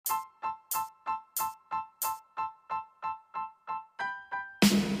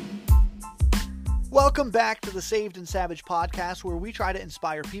Welcome back to the Saved and Savage podcast, where we try to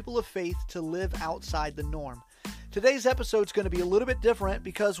inspire people of faith to live outside the norm. Today's episode is going to be a little bit different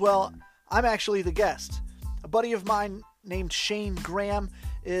because, well, I'm actually the guest. A buddy of mine named Shane Graham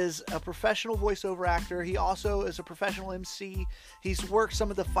is a professional voiceover actor. He also is a professional MC. He's worked some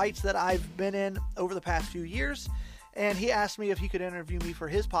of the fights that I've been in over the past few years, and he asked me if he could interview me for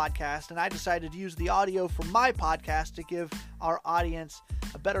his podcast, and I decided to use the audio from my podcast to give our audience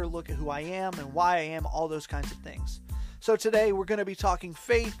a better look at who I am and why I am, all those kinds of things. So today we're going to be talking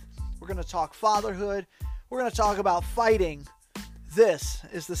faith, we're going to talk fatherhood, we're going to talk about fighting. This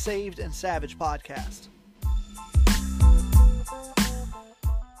is the Saved and Savage podcast.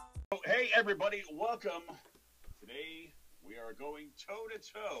 Hey everybody, welcome. Today we are going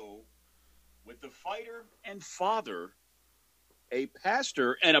toe-to-toe with the fighter and father, a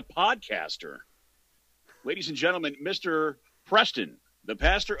pastor and a podcaster. Ladies and gentlemen, Mr. Preston, the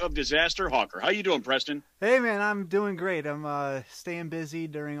pastor of Disaster Hawker. How you doing, Preston? Hey man, I'm doing great. I'm staying busy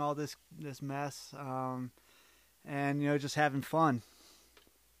during all this mess, and just having fun.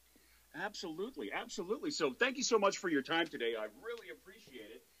 Absolutely. So thank you so much for your time today. I really appreciate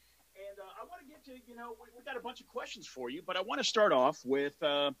it. And I want to get to, we got a bunch of questions for you, but I want to start off with,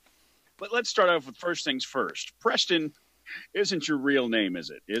 let's start off with first things first. Preston isn't your real name,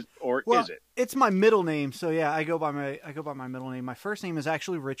 is it? Is it? It's my middle name. So yeah, I go by my middle name. My first name is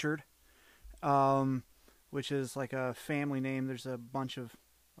actually Richard, which is like a family name. There's a bunch of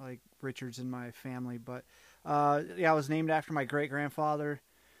like Richards in my family, but I was named after my great grandfather.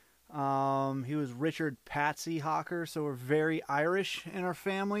 He was Richard Patsy Hawker, so we're very Irish in our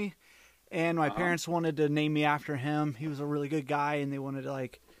family. And my parents wanted to name me after him. He was a really good guy, and they wanted to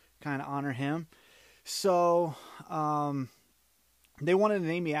kind of honor him. So they wanted to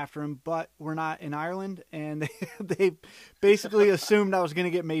name me after him, but we're not in Ireland, and they basically assumed I was going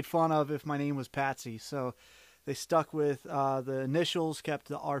to get made fun of if my name was Patsy. So they stuck with the initials, kept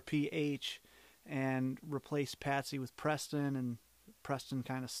the RPH, and replaced Patsy with Preston, and Preston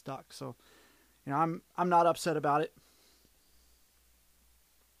kind of stuck. So, I'm not upset about it.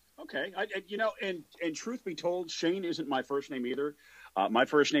 Okay. And truth be told, Shane isn't my first name either. My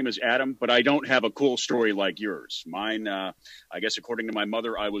first name is Adam, but I don't have a cool story like yours. Mine, I guess according to my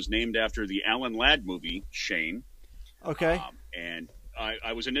mother, I was named after the Alan Ladd movie, Shane. Okay. And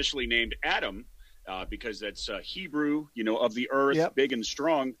I was initially named Adam because that's Hebrew, of the earth, yep. Big and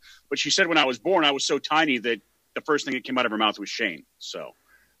strong. But she said when I was born, I was so tiny that the first thing that came out of her mouth was Shane. So.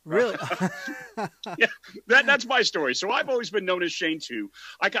 Really? Yeah, that's my story. So I've always been known as Shane too.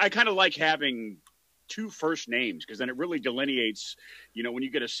 I kind of like having two first names because then it really delineates, when you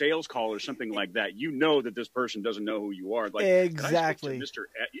get a sales call or something like that, that this person doesn't know who you are. Like, exactly. Mr.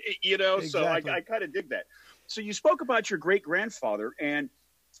 Exactly. So I kind of dig that. So you spoke about your great grandfather, and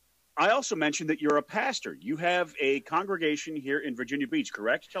I also mentioned that you're a pastor. You have a congregation here in Virginia Beach,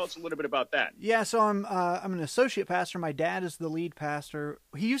 correct? Tell us a little bit about that. Yeah, so I'm an associate pastor. My dad is the lead pastor.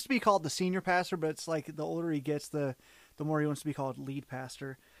 He used to be called the senior pastor, but it's like the older he gets, the more he wants to be called lead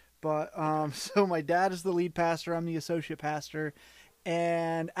pastor. But so my dad is the lead pastor. I'm the associate pastor,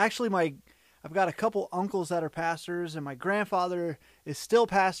 and actually I've got a couple uncles that are pastors, and my grandfather is still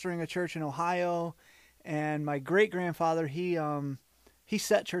pastoring a church in Ohio, and my great grandfather he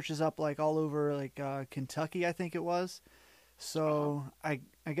set churches up all over Kentucky, I think it was. So I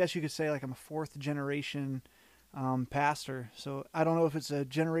guess you could say I'm a fourth generation pastor. So I don't know if it's a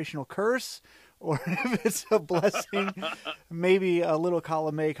generational curse or if it's a blessing. Maybe a little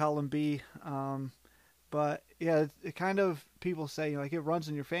column A, column B. But yeah, it kind of, people say it runs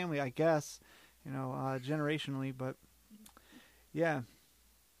in your family, I guess, generationally. But yeah.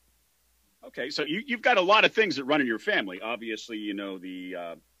 Okay, so you've got a lot of things that run in your family. Obviously,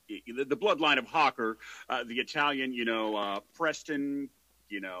 the bloodline of Hawker, the Italian, Preston,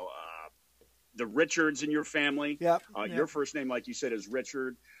 the Richards in your family. Yep. Your first name, like you said, is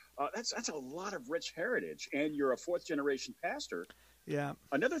Richard. That's a lot of rich heritage, and you're a fourth generation pastor. Yeah.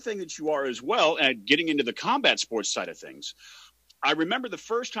 Another thing that you are as well, and getting into the combat sports side of things. I remember the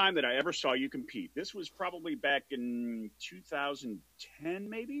first time that I ever saw you compete. This was probably back in 2010,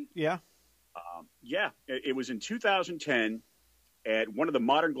 maybe. Yeah. It was in 2010 at one of the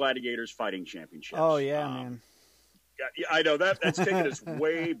Modern Gladiators fighting championships. Oh yeah, man. Yeah, I know that's taking us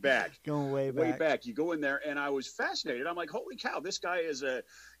way back. Going way back. You go in there, and I was fascinated. I'm like, holy cow, this guy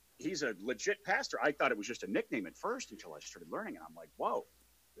he's a legit pastor. I thought it was just a nickname at first until I started learning, and I'm like, whoa,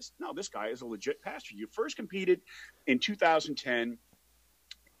 this guy is a legit pastor. You first competed in 2010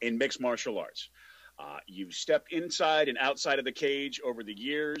 in mixed martial arts. You've stepped inside and outside of the cage over the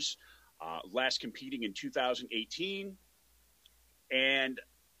years. Last competing in 2018. And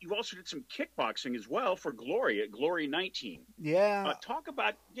you also did some kickboxing as well for Glory at Glory 19. Yeah. Talk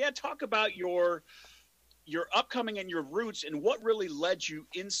about your upcoming and your roots and what really led you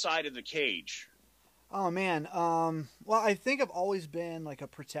inside of the cage. Oh man. Well, I think I've always been like a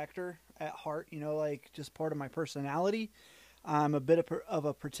protector at heart. You know, like just part of my personality. I'm a bit of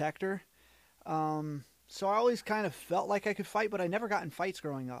a protector. So I always kind of felt like I could fight, but I never got in fights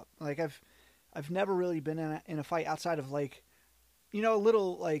growing up. Like I've never really been in a fight outside of like, you know, a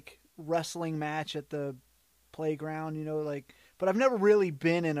little like wrestling match at the playground. You know, like, but I've never really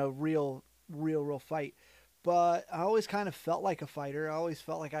been in a real fight. But I always kind of felt like a fighter. I always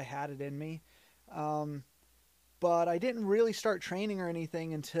felt like I had it in me. But I didn't really start training or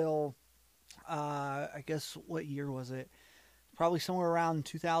anything until, I guess, what year was it? Probably somewhere around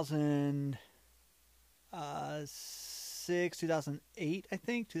 2006, 2008, I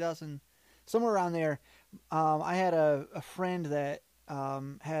think, 2000, somewhere around there. I had a friend that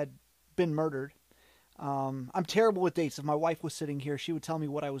had been murdered. I'm terrible with dates. If my wife was sitting here, she would tell me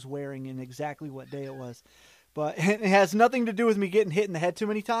what I was wearing and exactly what day it was. But it has nothing to do with me getting hit in the head too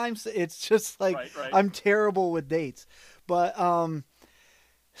many times. It's just like Right. I'm terrible with dates. But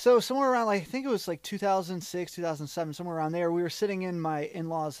so somewhere around, like, I think it was like 2006, 2007, somewhere around there, we were sitting in my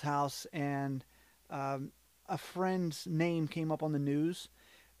in-laws' house, and a friend's name came up on the news.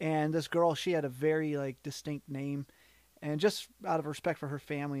 And this girl, she had a very like distinct name, and just out of respect for her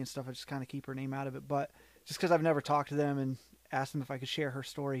family and stuff, I just kind of keep her name out of it. But just because I've never talked to them and asked them if I could share her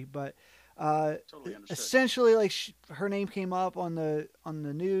story, but Totally understood. essentially, like her name came up on the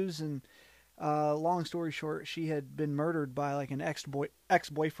news, and long story short, she had been murdered by like an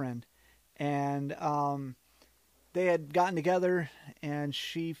ex-boyfriend, and they had gotten together, and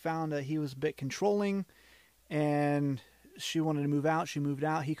she found that he was a bit controlling, and she wanted to move out. She moved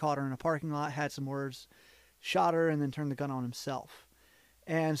out. He caught her in a parking lot, had some words, shot her, and then turned the gun on himself.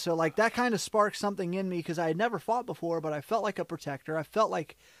 And so, like, that kind of sparked something in me because I had never fought before, but I felt like a protector. I felt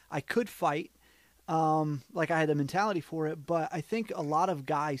like I could fight, like I had the mentality for it. But I think a lot of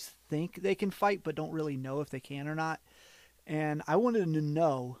guys think they can fight, but don't really know if they can or not. And I wanted to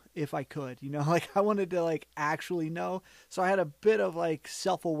know if I could, you know, like I wanted to like actually know. So I had a bit of like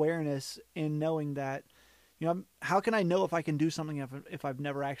self-awareness in knowing that, you know, how can I know if I can do something if I've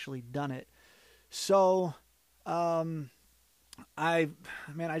never actually done it? So, I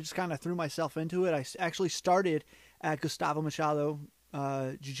just kind of threw myself into it. I actually started at Gustavo Machado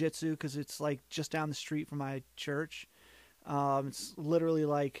Jiu-Jitsu because it's like just down the street from my church. It's literally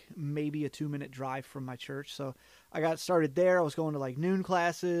like maybe a 2-minute drive from my church. So I got started there. I was going to like noon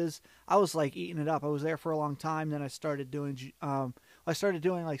classes. I was like eating it up. I was there for a long time. Then I started doing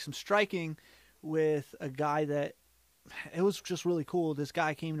like some striking with a guy that it was just really cool. This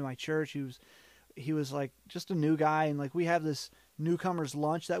guy came to my church. He was like just a new guy, and like we have this newcomers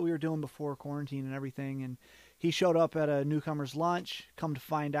lunch that we were doing before quarantine and everything, and he showed up at a newcomers lunch. Come to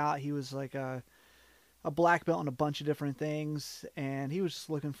find out, he was like a black belt in a bunch of different things, and he was just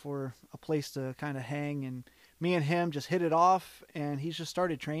looking for a place to kind of hang, and me and him just hit it off, and he just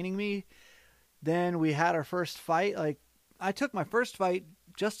started training me. Then we had our first fight. Like, I took my first fight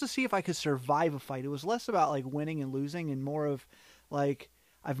just to see if I could survive a fight. It was less about like winning and losing and more of like,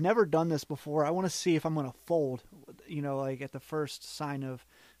 I've never done this before. I want to see if I'm going to fold, you know, like at the first sign of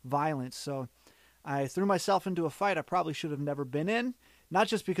violence. So I threw myself into a fight I probably should have never been in, not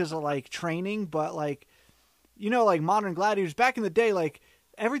just because of like training, but like, you know, like modern gladiators back in the day, like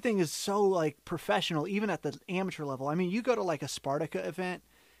everything is so like professional, even at the amateur level. I mean, you go to like a Spartaka event,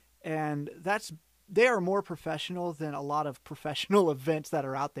 and they are more professional than a lot of professional events that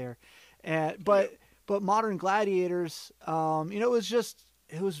are out there. But modern gladiators, you know, it was just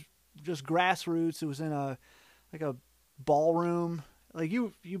grassroots. It was in a ballroom. Like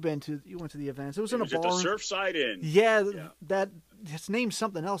you went to the events. It was in a ballroom. At the Surfside Inn. Yeah, that it's named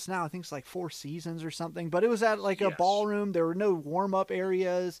something else now. I think it's like Four Seasons or something. But it was at like a ballroom. There were no warm up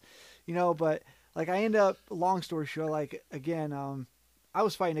areas, you know. But like I end up, long story short, like again, I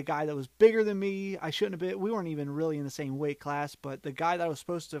was fighting a guy that was bigger than me. I shouldn't have been. We weren't even really in the same weight class. But the guy that I was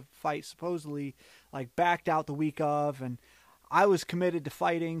supposed to fight supposedly like backed out the week of, and I was committed to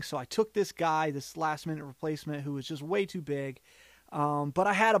fighting. So I took this guy, this last minute replacement who was just way too big. But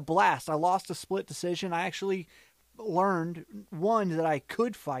I had a blast. I lost a split decision. I actually learned, one, that I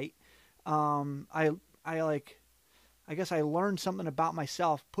could fight. I guess I learned something about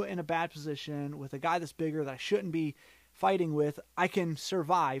myself. Put in a bad position with a guy that's bigger that I shouldn't be fighting with, I can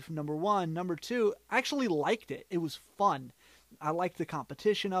survive, number one. Number two, I actually liked it. It was fun. I liked the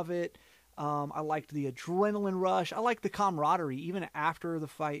competition of it. I liked the adrenaline rush. I liked the camaraderie, even after the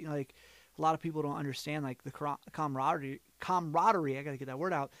fight. Like, a lot of people don't understand like the camaraderie. I got to get that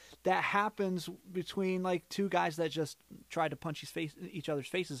word out. That happens between like two guys that just try to punch each other's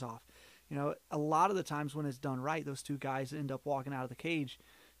faces off. You know, a lot of the times when it's done right, those two guys end up walking out of the cage,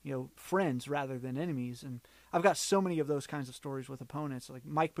 you know, friends rather than enemies. And I've got so many of those kinds of stories with opponents, like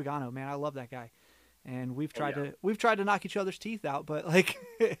Mike Pagano. Man, I love that guy. And we've tried to knock each other's teeth out, but like,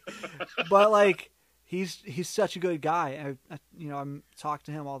 he's such a good guy. I'm talking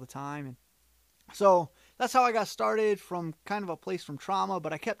to him all the time, and so that's how I got started, from kind of a place from trauma.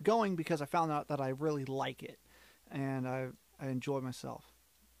 But I kept going because I found out that I really like it, and I enjoy myself.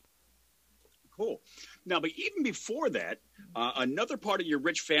 Cool. Now, but even before that, another part of your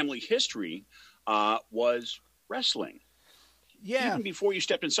rich family history was wrestling. Yeah. Even before you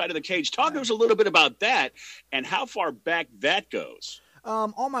stepped inside of the cage. Talk to us a little bit about that and how far back that goes.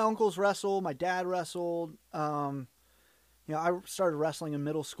 All my uncles wrestled. My dad wrestled. I started wrestling in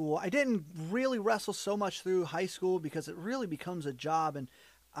middle school. I didn't really wrestle so much through high school because it really becomes a job. And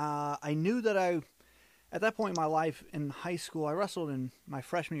I knew that at that point in my life in high school, I wrestled in my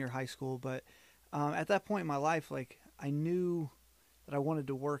freshman year of high school. But at that point in my life, like, I knew that I wanted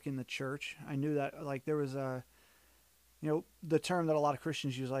to work in the church. I knew that, like, there was the term that a lot of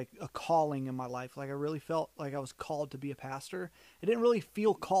Christians use, like a calling in my life. Like, I really felt like I was called to be a pastor. I didn't really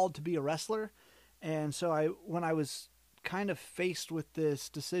feel called to be a wrestler. And so when I was kind of faced with this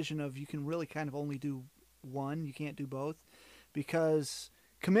decision of, you can really kind of only do one, you can't do both, because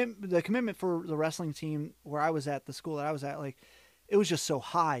the commitment for the wrestling team where I was at, the school that I was at, like, it was just so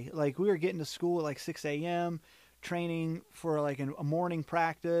high. Like, we were getting to school at like 6 a.m., training for like a morning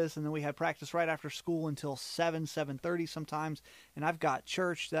practice, and then we had practice right after school until 7:30 sometimes. And I've got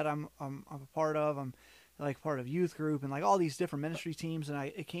church that I'm a part of. I'm like part of youth group and like all these different ministry teams. And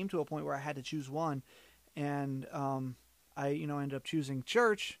it came to a point where I had to choose one, and I ended up choosing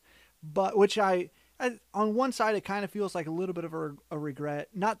church, but which I on one side it kind of feels like a little bit of a regret.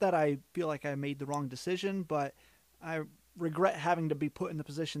 Not that I feel like I made the wrong decision, but I regret having to be put in the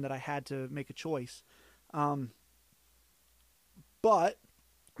position that I had to make a choice. But,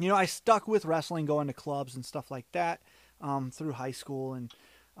 I stuck with wrestling, going to clubs and stuff like that through high school. And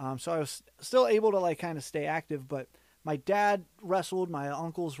so I was still able to, like, kind of stay active. But my dad wrestled, my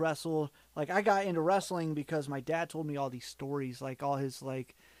uncles wrestled. Like, I got into wrestling because my dad told me all these stories, like all his,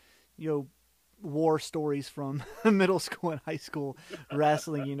 like, war stories from middle school and high school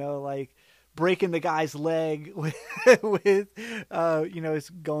wrestling, like breaking the guy's leg with he's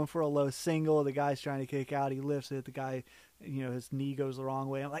going for a low single. The guy's trying to kick out. He lifts it. The guy, his knee goes the wrong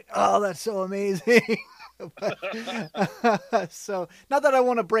way. I'm like, oh, that's so amazing. So not that I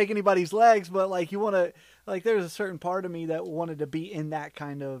want to break anybody's legs, but like, you want to, like, there's a certain part of me that wanted to be in that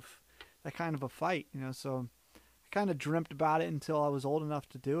kind of a fight, so I kind of dreamt about it until I was old enough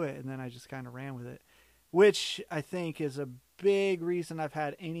to do it. And then I just kind of ran with it, which I think is a big reason I've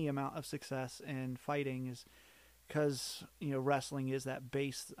had any amount of success in fighting, is because, wrestling is that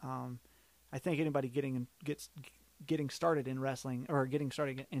base. I think anybody getting started in wrestling or getting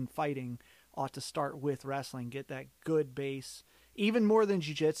started in fighting ought to start with wrestling, get that good base, even more than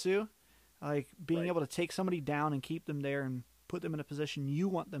jiu-jitsu, like being able to take somebody down and keep them there and put them in a position you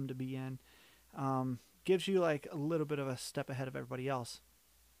want them to be in, gives you like a little bit of a step ahead of everybody else.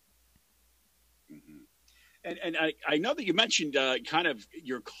 Mm-hmm. And I know that you mentioned kind of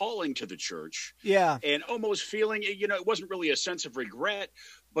your calling to the church. Yeah. And almost feeling, it wasn't really a sense of regret,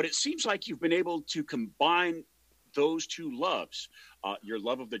 but it seems like you've been able to combine those two loves, your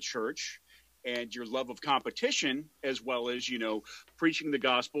love of the church and your love of competition, as well as, preaching the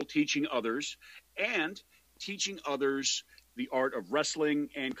gospel, teaching others, and teaching others the art of wrestling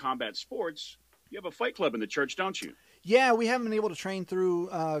and combat sports. You have a fight club in the church, don't you? Yeah, we haven't been able to train through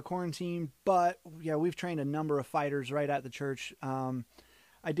quarantine, but yeah, we've trained a number of fighters right at the church.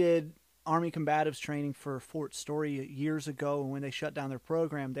 I did Army combatives training for Fort Story years ago, and when they shut down their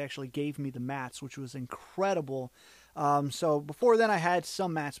program, they actually gave me the mats, which was incredible. So before then I had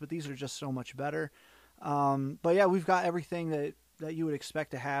some mats, but these are just so much better. But yeah, we've got everything that you would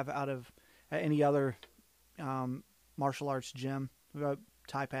expect to have out of any other martial arts gym. We've got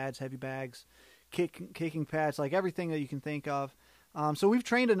tie pads, heavy bags, kicking pads, like everything that you can think of. So we've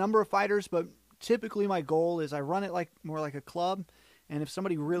trained a number of fighters, but typically my goal is I run it like more like a club. And if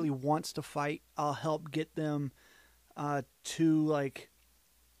somebody really wants to fight, I'll help get them to like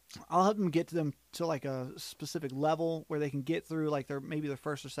a specific level where they can get through like maybe their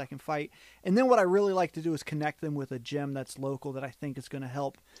first or second fight. And then what I really like to do is connect them with a gym that's local that I think is going to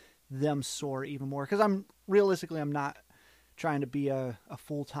help them soar even more. Because I'm not trying to be a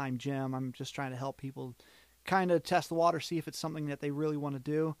full-time gym. I'm just trying to help people kind of test the water, see if it's something that they really want to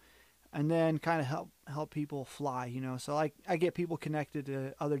do. and then kind of help people fly, you know. So I get people connected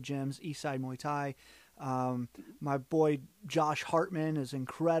to other gyms, Eastside Muay Thai. My boy Josh Hartman is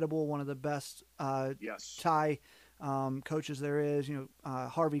incredible, one of the best Yes. Thai coaches there is. You know,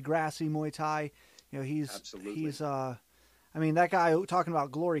 Harvey Gracie Muay Thai. You know, he's I mean, that guy talking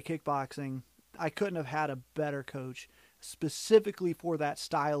about glory kickboxing. I couldn't have had a better coach specifically for that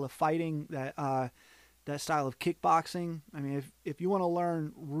style of fighting, that style of kickboxing. I mean, if you want to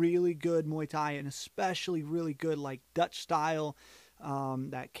learn really good Muay Thai, and especially really good like Dutch style,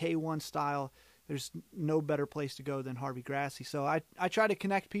 that K1 style, there's no better place to go than Harvey Gracie. So I try to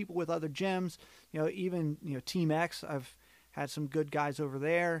connect people with other gyms, you know, even, you know, Team X, I've had some good guys over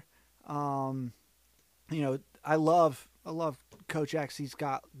there. You know, I love Coach X. He's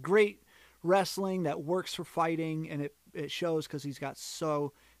got great wrestling that works for fighting, and it shows because he's got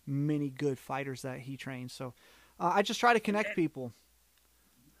so many good fighters that he trains. So I just try to connect people.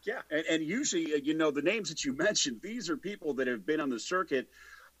 Yeah, and usually, you know, the names that you mentioned, these are people that have been on the circuit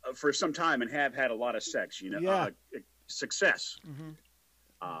for some time and have had a lot of success.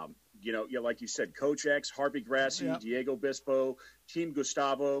 Mm-hmm. You know, yeah, like you said, Coach X, Harvey Gracie, Diego Bispo, Team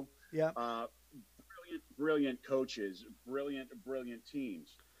Gustavo. Yeah. Brilliant coaches, brilliant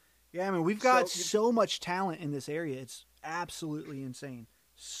teams. Yeah, I mean, we've got so much talent in this area. It's absolutely insane.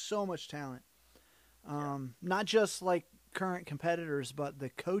 So much talent. Not just like current competitors, but the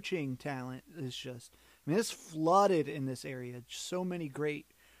coaching talent is just, I mean, it's flooded in this area. So many great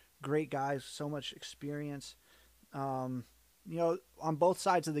guys, so much experience. You know, on both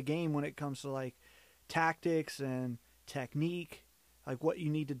sides of the game when it comes to like tactics and technique, like what you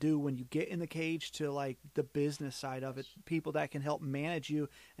need to do when you get in the cage, to like the business side of it, people that can help manage you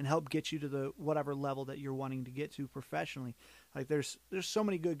and help get you to the whatever level that you're wanting to get to professionally. Like there's so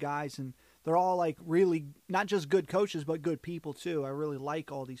many good guys, and they're all like really not just good coaches, but good people too. I really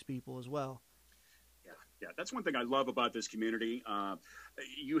like all these people as well. Yeah, that's one thing I love about this community.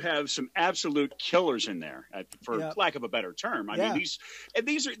 You have some absolute killers in there, for lack of a better term. I mean,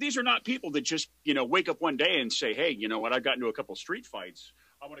 these are not people that just, you know, wake up one day and say, hey, you know what, I've gotten into a couple street fights,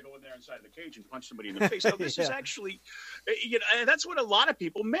 I want to go in there inside the cage and punch somebody in the face. So this is actually, you know, and that's what a lot of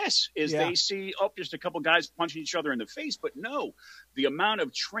people miss is they see, just a couple guys punching each other in the face. But no, the amount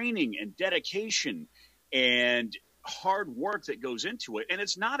of training and dedication and hard work that goes into it. And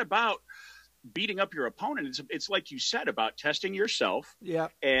it's not about beating up your opponent. It's like you said, about testing yourself. Yeah.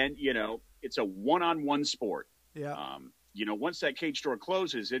 And, you know, it's a one-on-one sport. Yeah. You know, once that cage door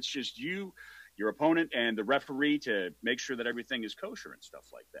closes, it's just you, your opponent, and the referee to make sure that everything is kosher and stuff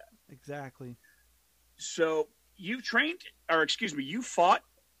like that. Exactly. So you fought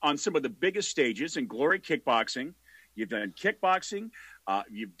on some of the biggest stages in glory kickboxing. You've done kickboxing.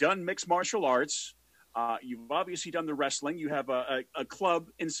 You've done mixed martial arts. You've obviously done the wrestling. You have a club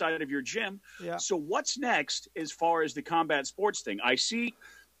inside of your gym. Yeah. So what's next as far as the combat sports thing? I see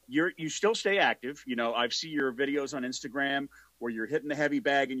you still stay active. You know, I've seen your videos on Instagram where you're hitting the heavy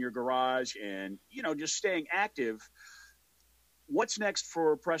bag in your garage and, you know, just staying active. What's next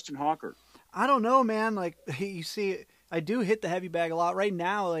for Preston Hawker? I don't know, man. Like, you see, I do hit the heavy bag a lot right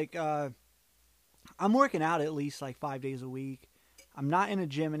now. Like, I'm working out at least like 5 days a week. I'm not in a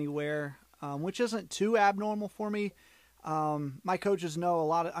gym anywhere. Which isn't too abnormal for me. My coaches know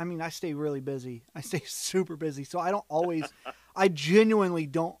I stay really busy. I stay super busy. So I genuinely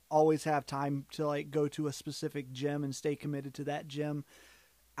don't always have time to like go to a specific gym and stay committed to that gym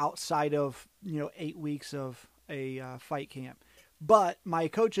outside of, you know, 8 weeks of a fight camp. But my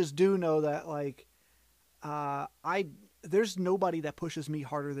coaches do know that like, there's nobody that pushes me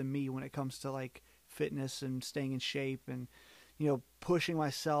harder than me when it comes to like fitness and staying in shape and, you know, pushing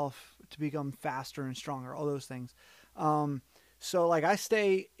myself to become faster and stronger, all those things. So like I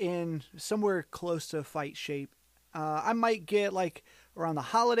stay in somewhere close to fight shape. I might get like around the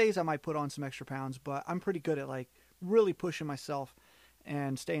holidays, I might put on some extra pounds, but I'm pretty good at like really pushing myself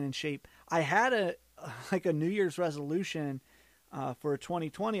and staying in shape. I had a New Year's resolution for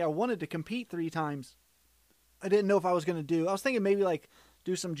 2020. I wanted to compete 3 times. I didn't know if I was going to I was thinking maybe like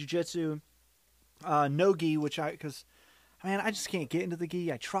do some jiu-jitsu, no-gi, because man, I just can't get into the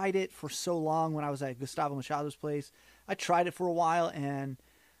gi. I tried it for so long when I was at Gustavo Machado's place. I tried it for a while, and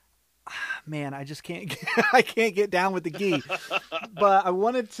man, I just can't. I can't get down with the gi. But I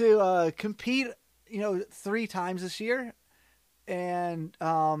wanted to compete, you know, 3 times this year, and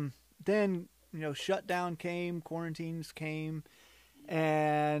then, you know, shutdown came, quarantines came,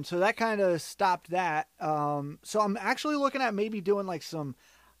 and so that kind of stopped that. So I'm actually looking at maybe doing like some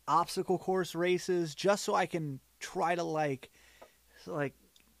obstacle course races just so I can try to like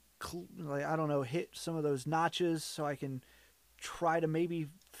I don't know, hit some of those notches so I can try to maybe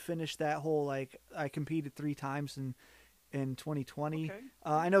finish that whole, like, I competed 3 times in 2020. Okay.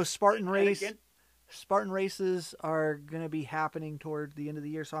 I know Spartan And race. again, Spartan races are going to be happening toward the end of the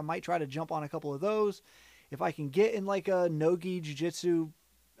year, so I might try to jump on a couple of those. If I can get in like a no-gi jiu-jitsu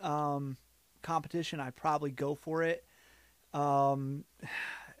competition, I'd probably go for it. I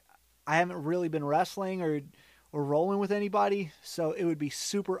haven't really been wrestling or rolling with anybody, so it would be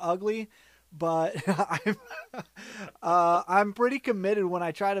super ugly. But I'm pretty committed when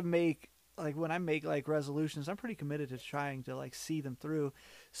I try to make like resolutions. I'm pretty committed to trying to like see them through.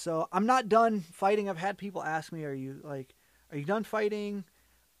 So I'm not done fighting. I've had people ask me, "Are you done fighting?"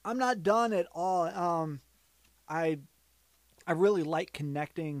 I'm not done at all. I really like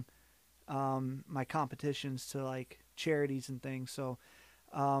connecting my competitions to like charities and things. So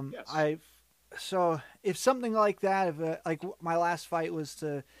yes. so if something like that, if like my last fight was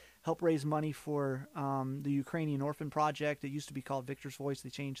to help raise money for the Ukrainian Orphan Project. It used to be called Victor's Voice. They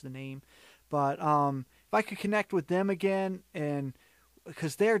changed the name. But if I could connect with them again, and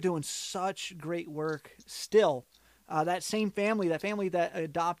because they're doing such great work still. That family that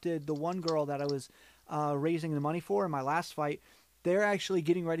adopted the one girl that I was raising the money for in my last fight, they're actually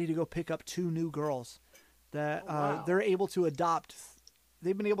getting ready to go pick up 2 new girls that Wow. they're able to adopt.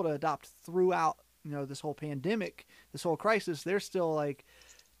 They've been able to adopt throughout, this whole pandemic, this whole crisis. They're still like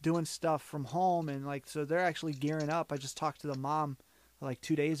doing stuff from home, and like, so they're actually gearing up. I just talked to the mom like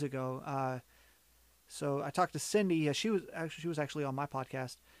 2 days ago. So I talked to Cindy. She was actually on my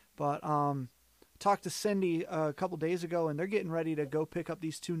podcast, but talked to Cindy a couple days ago, and they're getting ready to go pick up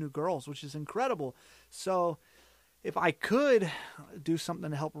these 2 new girls, which is incredible. So if I could do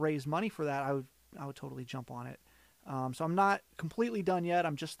something to help raise money for that, I would totally jump on it. So I'm not completely done yet.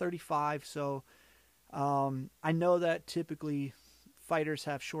 I'm just 35. So I know that typically fighters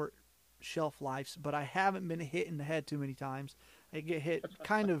have short shelf lives, but I haven't been hit in the head too many times. I get hit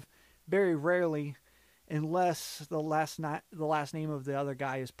kind of very rarely, unless the last name of the other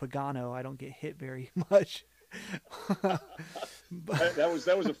guy is Pagano. I don't get hit very much. But, that was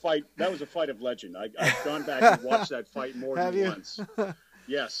a fight. That was a fight of legend. I've gone back and watched that fight more have than you? once.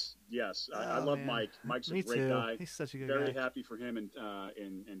 Yes. I Oh, love man. Mike. Mike's a Me great too. guy. He's such a good Very guy. happy for him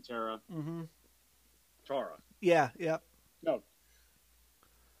and Tara. Mm-hmm. Tara. Yeah. Yep. No.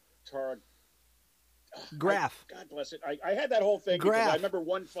 Tara. Graf. God bless it. I had that whole thing because Graf. I remember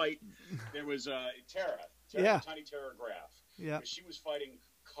one fight. There was Tara, Yeah. Tiny Tara Graf. Yeah. She was fighting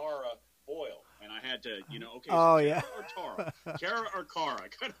Cara Boyle, and I had to, okay. Oh, so yeah. Tara or Tara, Tara or Cara,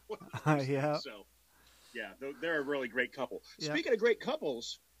 kind of one of those Yeah. things. So, yeah, they're a really great couple. Yeah. Speaking of great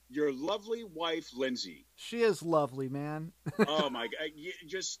couples, your lovely wife Lindsay. She is lovely, man. Oh my God!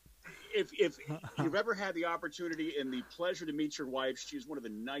 Just if you've ever had the opportunity and the pleasure to meet your wife, she's one of the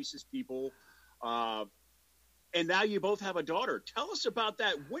nicest people. And now you both have a daughter. Tell us about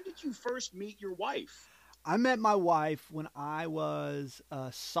that. When did you first meet your wife? I met my wife when I was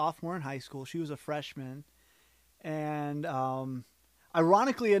a sophomore in high school. She was a freshman. And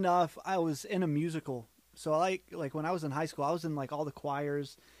ironically enough, I was in a musical. So like when I was in high school, I was in like all the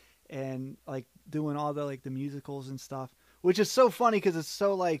choirs and like doing all the like the musicals and stuff, which is so funny because it's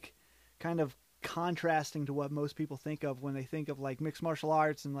so like kind of contrasting to what most people think of when they think of like mixed martial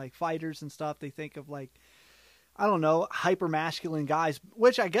arts and like fighters and stuff. They think of like, I don't know, hyper masculine guys,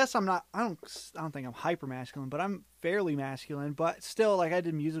 which I guess I'm not. I don't think I'm hyper masculine, but I'm fairly masculine. But still, like I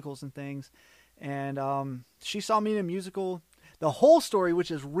did musicals and things, and she saw me in a musical. The whole story,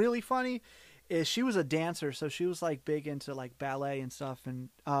 which is really funny, is she was a dancer, so she was like big into like ballet and stuff, and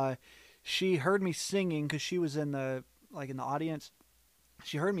she heard me singing because she was in the audience.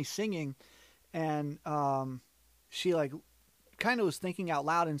 She heard me singing, and she like kind of was thinking out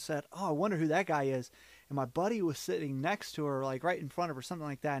loud and said, "Oh, I wonder who that guy is." And my buddy was sitting next to her, like right in front of her, something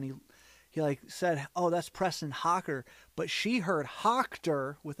like that. And he like said, "Oh, that's Preston Hocker." But she heard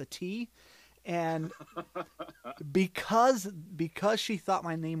Hochter with a T. And because she thought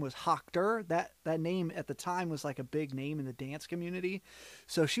my name was Hochter, that name at the time was like a big name in the dance community.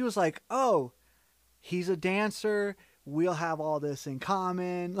 So she was like, "Oh, he's a dancer. We'll have all this in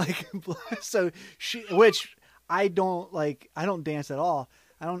common." Like, so which I don't dance at all.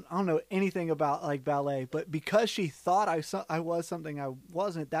 I don't know anything about like ballet, but because she thought I was something I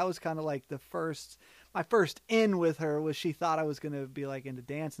wasn't, that was kind of like my first in with her was she thought I was going to be like into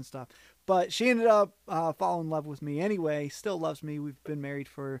dance and stuff. But she ended up falling in love with me anyway, still loves me. We've been married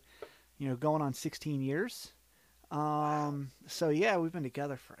for, going on 16 years. So yeah, we've been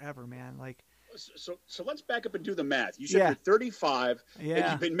together forever, man. Like, So let's back up and do the math. You said Yeah. you're 35 and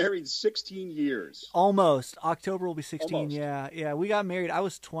Yeah. you've been married 16 years. Almost. October will be 16. Almost. Yeah. We got married. I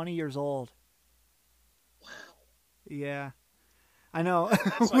was 20 years old. Wow. Yeah. I know.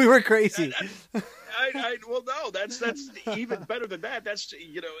 That's We like, were crazy. well, no, that's even better than that. That's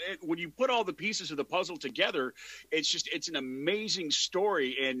when you put all the pieces of the puzzle together, it's an amazing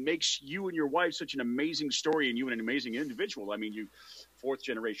story and makes you and your wife such an amazing story, and you an amazing individual. I mean, you fourth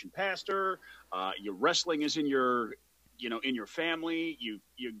generation pastor, your wrestling is in your in your family. You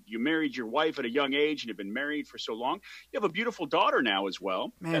married your wife at a young age and have been married for so long. You have a beautiful daughter now as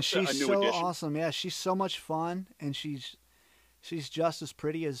well. Man, That's she's a new so addition. awesome. Yeah, she's so much fun, and she's just as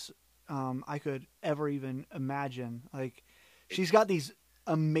pretty as I could ever even imagine. Like, she's got these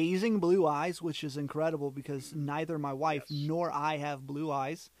amazing blue eyes, which is incredible because neither my wife Yes. nor I have blue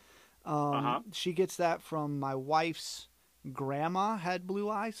eyes. She gets that from my wife's grandma had blue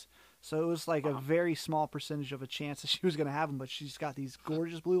eyes. So it was like a very small percentage of a chance that she was going to have them, but she's got these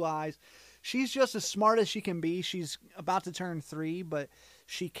gorgeous blue eyes. She's just as smart as she can be. She's about to turn 3, but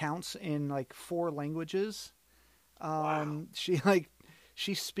she counts in like 4 languages. Wow.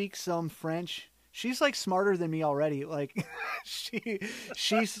 She speaks some French. She's like smarter than me already. Like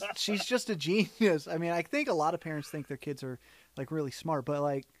she's just a genius. I mean, I think a lot of parents think their kids are like really smart, but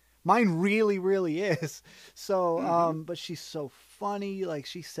like mine really, really is. So, but she's so funny. Like,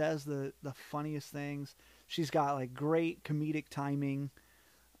 she says the funniest things. She's got like great comedic timing.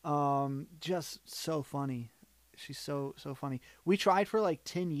 Just so funny. She's so funny. We tried for like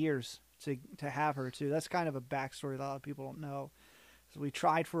 10 years to have her too. That's kind of a backstory that a lot of people don't know. So we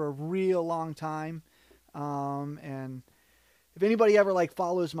tried for a real long time. And if anybody ever like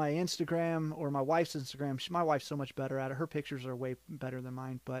follows my Instagram or my wife's Instagram, my wife's so much better at it. Her pictures are way better than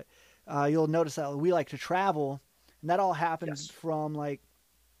mine, but you'll notice that we like to travel, and that all happened from like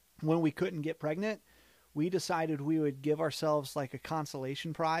when we couldn't get pregnant. We decided we would give ourselves like a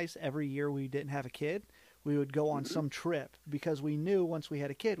consolation prize every year we didn't have a kid. We would go on some trip because we knew once we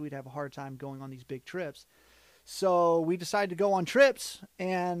had a kid, we'd have a hard time going on these big trips. So we decided to go on trips,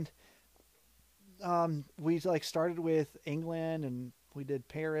 and we like started with England, and we did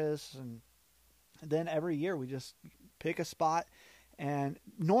Paris, and then every year we just pick a spot. And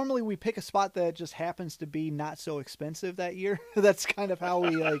normally we pick a spot that just happens to be not so expensive that year. That's kind of how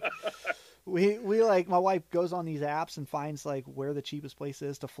we like, we like, my wife goes on these apps and finds like where the cheapest place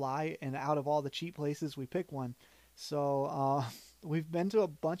is to fly. And out of all the cheap places, we pick one. So, we've been to a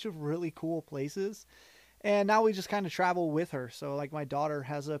bunch of really cool places, and now we just kind of travel with her. So like my daughter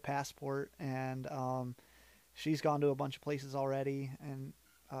has a passport, and, she's gone to a bunch of places already, and,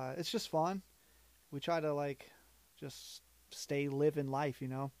 it's just fun. We try to like just stay living life, you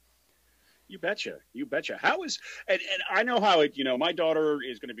know? You betcha. You betcha. How is and I know how it. My daughter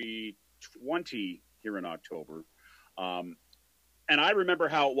is going to be 20 here in October, and I remember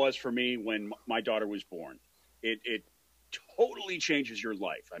how it was for me when my daughter was born. It totally changes your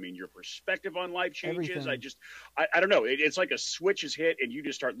life. I mean, your perspective on life changes. Everything. I don't know. It's like a switch is hit, and you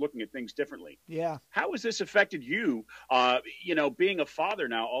just start looking at things differently. Yeah. How has this affected you? Being a father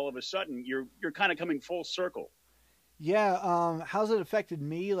now, all of a sudden, you're kind of coming full circle. Yeah. How's it affected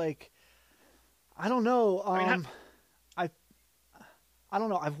me? Like, I don't know. I mean, I don't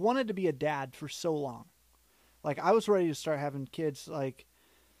know. I've wanted to be a dad for so long. Like, I was ready to start having kids like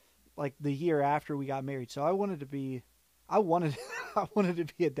the year after we got married. So I wanted to be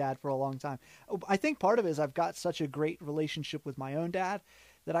a dad for a long time. I think part of it is I've got such a great relationship with my own dad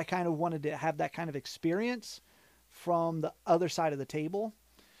that I kind of wanted to have that kind of experience from the other side of the table.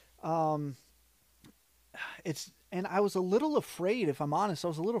 And I was a little afraid, if I'm honest, I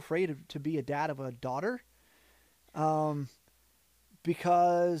was a little afraid to be a dad of a daughter.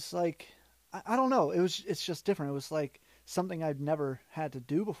 Because like, I don't know, it's just different. It was like something I'd never had to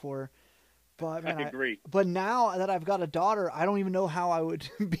do before. But man, I agree. But now that I've got a daughter, I don't even know how I would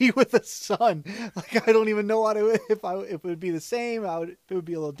be with a son. Like, I don't even know if it would be the same. It would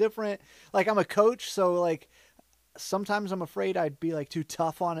be a little different. Like, I'm a coach, so like sometimes I'm afraid I'd be like too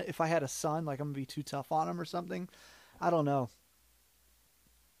tough on it. If I had a son, like I'm gonna be too tough on him or something. I don't know.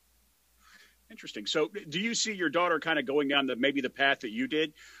 Interesting. So, do you see your daughter kind of going down maybe the path that you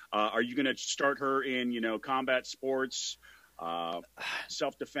did? Are you going to start her in, combat sports,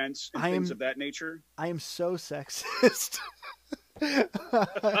 self-defense, and things of that nature? I am so sexist.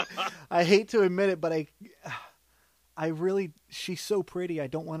 I hate to admit it, but she's so pretty. I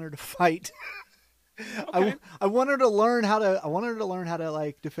don't want her to fight. Okay. I want her to learn how to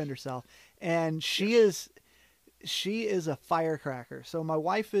like defend herself. And she is a firecracker. So my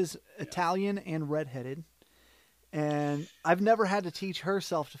wife is Italian and redheaded, and I've never had to teach her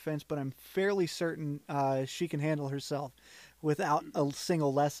self-defense, but I'm fairly certain she can handle herself without a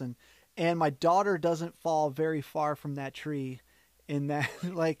single lesson. And my daughter doesn't fall very far from that tree in that,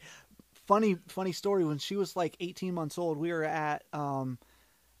 like, funny story. When she was like 18 months old, we were at a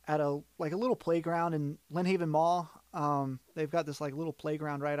little playground in Lynn Haven Mall. They've got this like little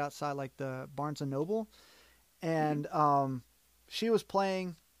playground right outside like the Barnes and Noble, and she was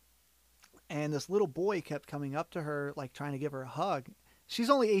playing, and this little boy kept coming up to her like trying to give her a hug. She's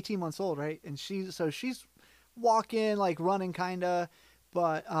only 18 months old, right? And she's walking like running kinda,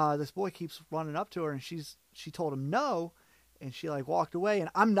 but this boy keeps running up to her, and she told him no. And she like walked away,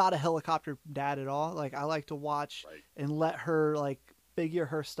 and I'm not a helicopter dad at all. Like I like to watch and let her like figure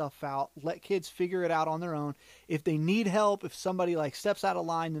her stuff out. Let kids figure it out on their own. If they need help, if somebody like steps out of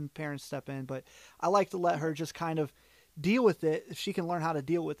line, then parents step in. But I like to let her just kind of deal with it. If she can learn how to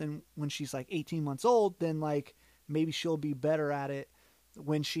deal with it when she's like 18 months old, then like maybe she'll be better at it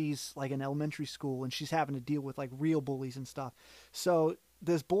when she's like in elementary school and she's having to deal with like real bullies and stuff. So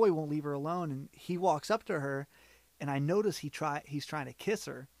this boy won't leave her alone, and he walks up to her. And I notice he's trying to kiss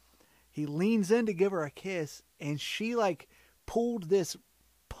her. He leans in to give her a kiss, and she like pulled this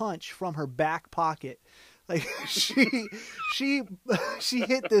punch from her back pocket. Like she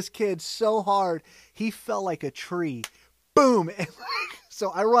hit this kid so hard he fell like a tree. Boom! And like, so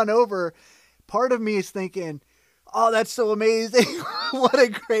I run over. Part of me is thinking, "Oh, that's so amazing! What a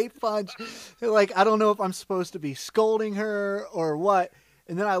great punch!" Like I don't know if I'm supposed to be scolding her or what.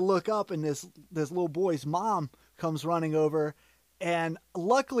 And then I look up, and this little boy's mom comes running over, and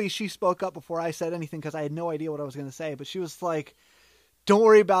luckily she spoke up before I said anything because I had no idea what I was going to say. But she was like, "Don't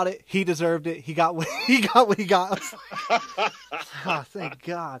worry about it. He deserved it. He got what he got." Oh, thank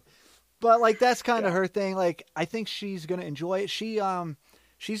God. But like that's kind of her thing. Like I think she's going to enjoy it.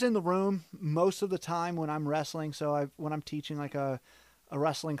 She's in the room most of the time when I'm wrestling. So when I'm teaching like a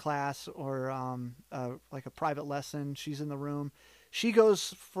wrestling class or like a private lesson, she's in the room. She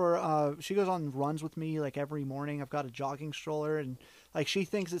goes on runs with me like every morning. I've got a jogging stroller, and like she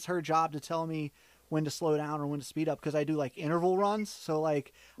thinks it's her job to tell me when to slow down or when to speed up because I do like interval runs. So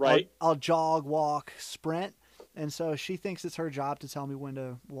like I'll jog, walk, sprint, and so she thinks it's her job to tell me when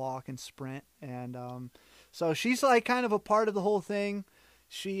to walk and sprint. And so she's like kind of a part of the whole thing.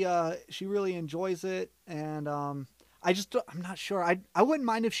 She really enjoys it, and I'm not sure. I wouldn't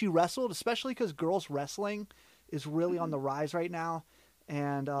mind if she wrestled, especially because girls wrestling is really on the rise right now,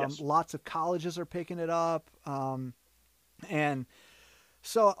 and lots of colleges are picking it up. And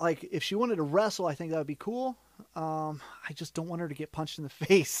so like if she wanted to wrestle, I think that would be cool. I just don't want her to get punched in the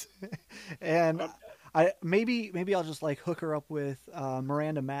face. And maybe I'll just like hook her up with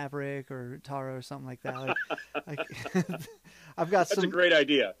Miranda Maverick or Tara or something like that. That's a great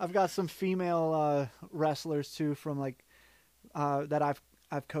idea. I've got some female wrestlers too from like that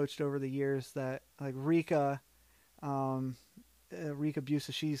I've coached over the years, that like Rika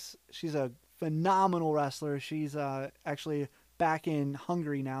Busa. She's a phenomenal wrestler. She's actually back in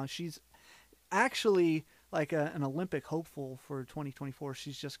Hungary now. She's actually like an Olympic hopeful for 2024.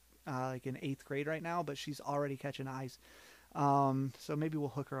 She's just like in 8th grade right now, but she's already catching eyes. So maybe we'll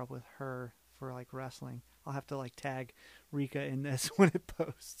hook her up with her for like wrestling. I'll have to like tag Rika in this when it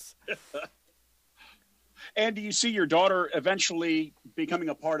posts. And do you see your daughter eventually becoming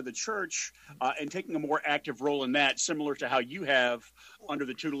a part of the church and taking a more active role in that, similar to how you have under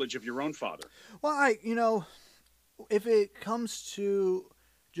the tutelage of your own father? Well, if it comes to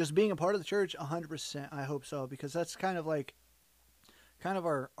just being a part of the church, 100%, I hope so, because that's kind of our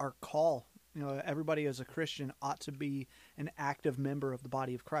call. Everybody as a Christian ought to be an active member of the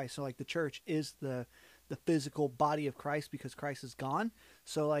body of Christ. So like the church is the physical body of Christ because Christ is gone.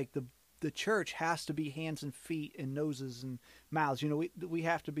 So like the church has to be hands and feet and noses and mouths. We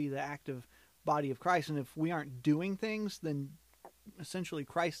have to be the active body of Christ. And if we aren't doing things, then essentially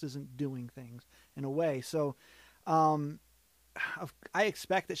Christ isn't doing things in a way. So I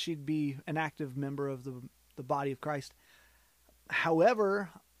expect that she'd be an active member of the body of Christ. However,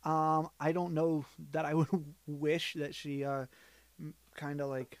 I don't know that I would wish that she kind of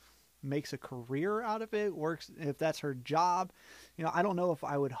like makes a career out of it, works if that's her job. I don't know if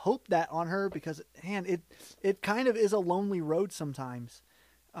I would hope that on her, because man, it kind of is a lonely road sometimes.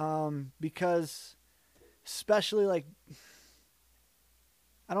 Because especially like,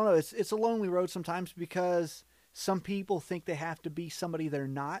 I don't know, it's a lonely road sometimes because some people think they have to be somebody they're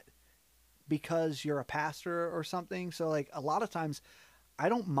not because you're a pastor or something. So like a lot of times I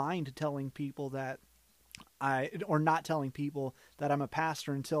don't mind telling people that not telling people that I'm a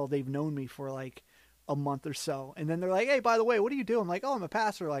pastor until they've known me for like a month or so. And then they're like, "Hey, by the way, what do you do?" I'm like, "Oh, I'm a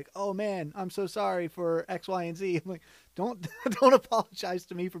pastor." Like, "Oh man, I'm so sorry for X, Y, and Z." I'm like, don't apologize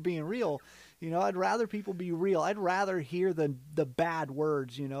to me for being real. I'd rather people be real. I'd rather hear the bad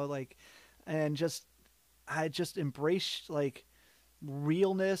words, and I just embrace like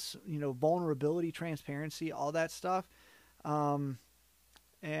realness, vulnerability, transparency, all that stuff.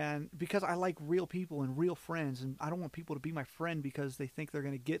 And because I like real people and real friends, and I don't want people to be my friend because they think they're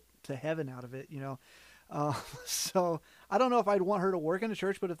going to get to heaven out of it. So I don't know if I'd want her to work in a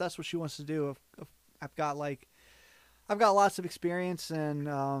church, but if that's what she wants to do, if I've got lots of experience and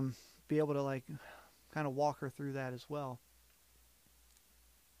be able to kind of walk her through that as well.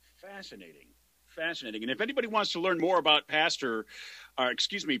 Fascinating. And if anybody wants to learn more about Preston,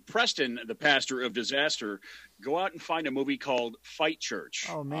 the pastor of disaster, go out and find a movie called Fight Church.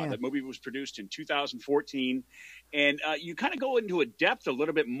 Oh, man. That movie was produced in 2014. And you kind of go into a depth a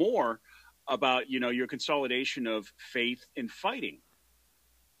little bit more about, your consolidation of faith and fighting.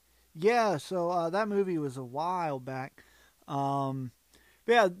 Yeah, so that movie was a while back.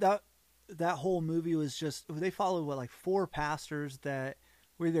 Yeah, that whole movie was just, they followed 4 pastors that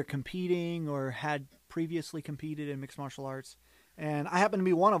were either competing or had previously competed in mixed martial arts. And I happen to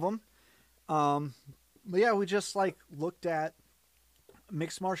be one of them. But yeah, we just looked at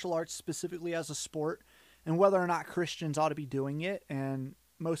mixed martial arts specifically as a sport and whether or not Christians ought to be doing it. And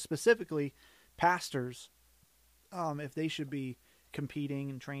most specifically, pastors, if they should be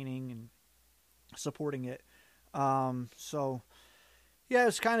competing and training and supporting it. So yeah,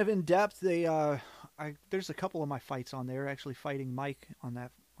 it's kind of in depth. There's a couple of my fights on there, actually fighting Mike on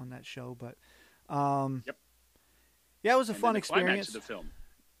that show, but Yep. Yeah, it was a And fun then the experience. climax of the film.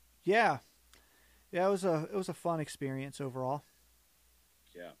 Yeah, it was a fun experience overall.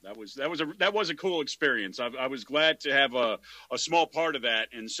 Yeah, that was a cool experience. I was glad to have a small part of that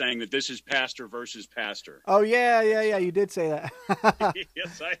in saying that this is pastor versus pastor. Oh yeah, you did say that.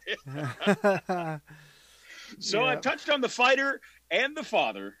 Yes, I did. So Yeah. I've touched on the fighter and the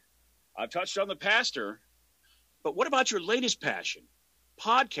father. I've touched on the pastor. But what about your latest passion?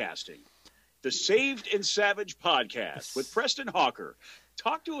 Podcasting. The Saved and Savage podcast with Preston Hawker.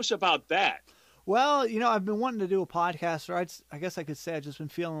 Talk to us about that. Well, I've been wanting to do a podcast, or I guess I could say I've just been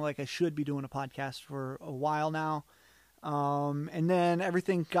feeling like I should be doing a podcast for a while now. And then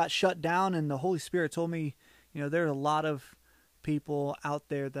everything got shut down, and the Holy Spirit told me, there are a lot of people out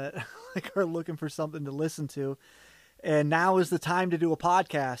there that are looking for something to listen to, and now is the time to do a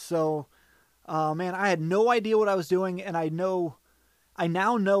podcast. So, man, I had no idea what I was doing, and I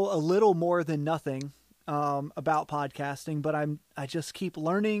now know a little more than nothing about podcasting, but I just keep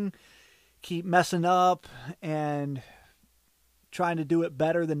learning, keep messing up, and trying to do it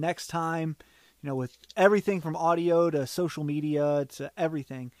better the next time, with everything from audio to social media to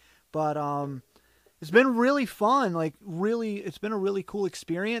everything. But it's been really fun. It's been a really cool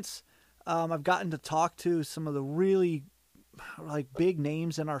experience. I've gotten to talk to some of the really big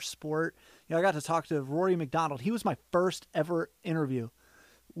names in our sport. I got to talk to Rory McDonald. He was my first ever interview,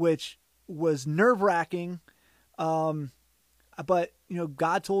 which was nerve-wracking. But,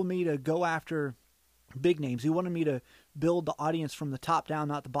 God told me to go after big names. He wanted me to build the audience from the top down,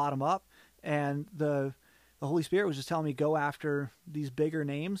 not the bottom up. And the Holy Spirit was just telling me, go after these bigger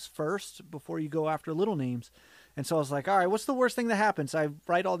names first before you go after little names. And so I was like, all right, what's the worst thing that happens? I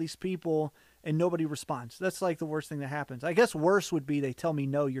write all these people and nobody responds. That's the worst thing that happens. I guess worse would be they tell me,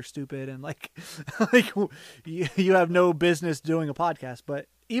 no, you're stupid. And you have no business doing a podcast. But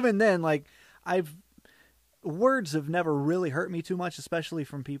even then, words have never really hurt me too much, especially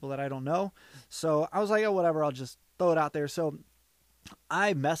from people that I don't know. So I was like, oh, whatever, I'll just throw it out there. So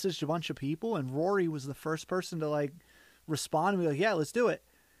I messaged a bunch of people, and Rory was the first person to respond and be like, yeah, let's do it.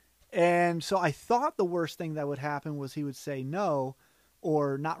 And so I thought the worst thing that would happen was he would say no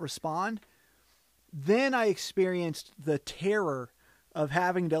or not respond. Then I experienced the terror of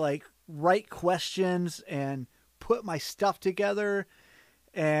having to write questions and put my stuff together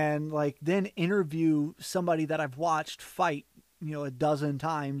and then interview somebody that I've watched fight, a dozen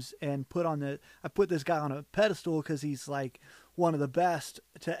times and I put this guy on a pedestal because he's one of the best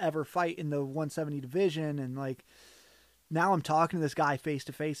to ever fight in the 170 division. And now I'm talking to this guy face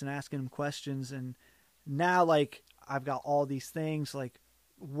to face and asking him questions. And now I've got all these things,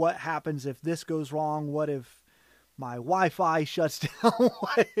 what happens if this goes wrong? What if my Wi-Fi shuts down?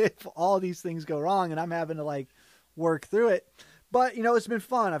 What if all these things go wrong? And I'm having to work through it. But, it's been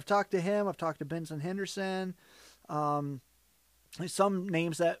fun. I've talked to him. I've talked to Benson Henderson. Some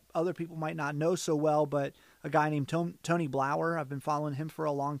names that other people might not know so well, but a guy named Tony Blauer. I've been following him for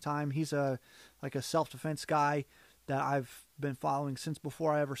a long time. He's a self-defense guy that I've been following since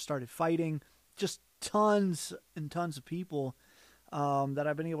before I ever started fighting. Just tons and tons of people that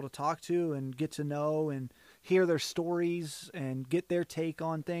I've been able to talk to and get to know and hear their stories and get their take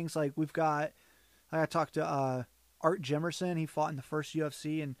on things. I talked to Art Jemerson. He fought in the first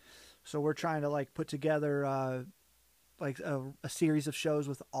UFC, and so we're trying to put together like a series of shows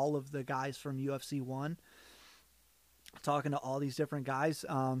with all of the guys from UFC 1, talking to all these different guys.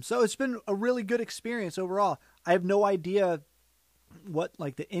 So it's been a really good experience overall. I have no idea what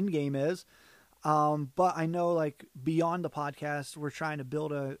like the end game is. But I know like beyond the podcast, we're trying to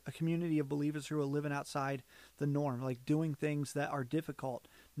build a community of believers who are living outside the norm, like doing things that are difficult,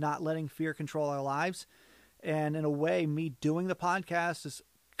 not letting fear control our lives. And in a way, me doing the podcast is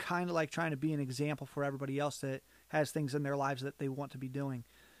kind of like trying to be an example for everybody else that has things in their lives that they want to be doing.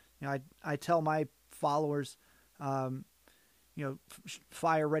 You know, I tell my followers,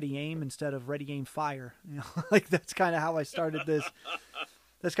 fire, ready, aim instead of ready, aim, fire. You know, like that's kind of how I started this.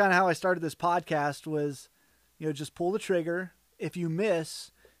 That's kind of how I started this podcast was, just pull the trigger. If you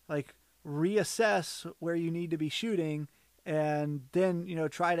miss, like reassess where you need to be shooting and then,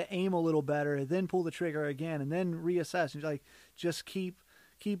 try to aim a little better, then pull the trigger again and then reassess. And like, just keep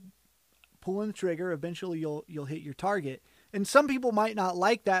pulling the trigger. Eventually you'll hit your target. And some people might not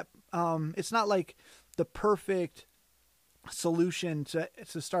like that. It's not like the perfect solution to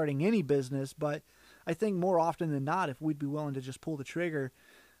starting any business, but I think more often than not, if we'd be willing to just pull the trigger,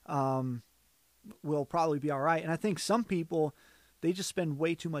 we'll probably be all right. And I think some people, they just spend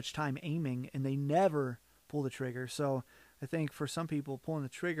way too much time aiming and they never pull the trigger. So I think for some people, pulling the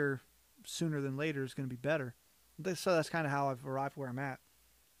trigger sooner than later is going to be better. So that's kind of how I've arrived where I'm at.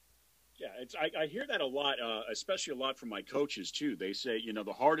 Yeah, I hear that a lot, especially a lot from my coaches too. They say,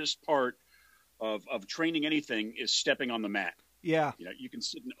 the hardest part of training anything is stepping on the mat. Yeah. You can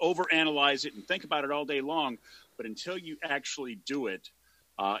sit and overanalyze it and think about it all day long, but until you actually do it,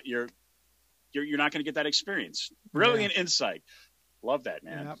 you're not going to get that experience. Brilliant insight. Love that,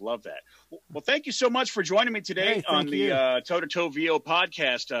 man. Yep. Love that. Well, thank you so much for joining me today on the Toe to Toe VO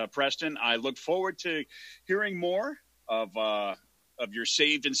podcast, Preston. I look forward to hearing more of your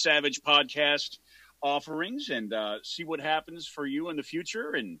Saved and Savage podcast offerings and see what happens for you in the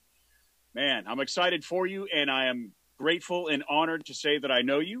future. And man, I'm excited for you, and I am grateful and honored to say that I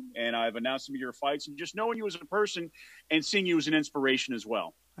know you, and I've announced some of your fights, and just knowing you as a person and seeing you as an inspiration as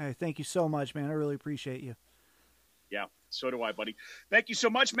well. Hey, thank you so much, man. I really appreciate you. Yeah, so do I, buddy. Thank you so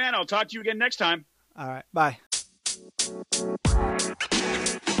much, man. I'll talk to you again next time. All right, bye.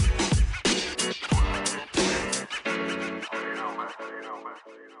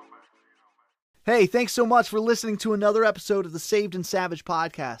 Hey, thanks so much for listening to another episode of the Saved and Savage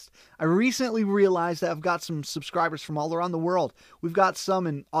podcast. I recently realized that I've got some subscribers from all around the world. We've got some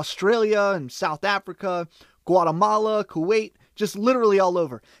in Australia and South Africa, Guatemala, Kuwait, just literally all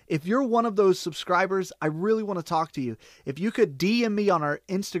over. If you're one of those subscribers, I really want to talk to you. If you could DM me on our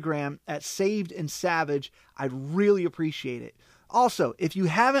Instagram at Saved and Savage, I'd really appreciate it. Also, if you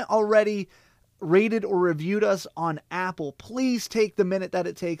haven't already rated or reviewed us on Apple, please take the minute that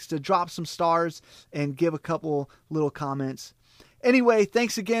it takes to drop some stars and give a couple little comments. Anyway,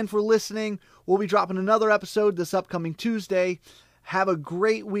 thanks again for listening. We'll be dropping another episode this upcoming Tuesday. Have a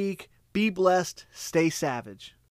great week. Be blessed. Stay savage.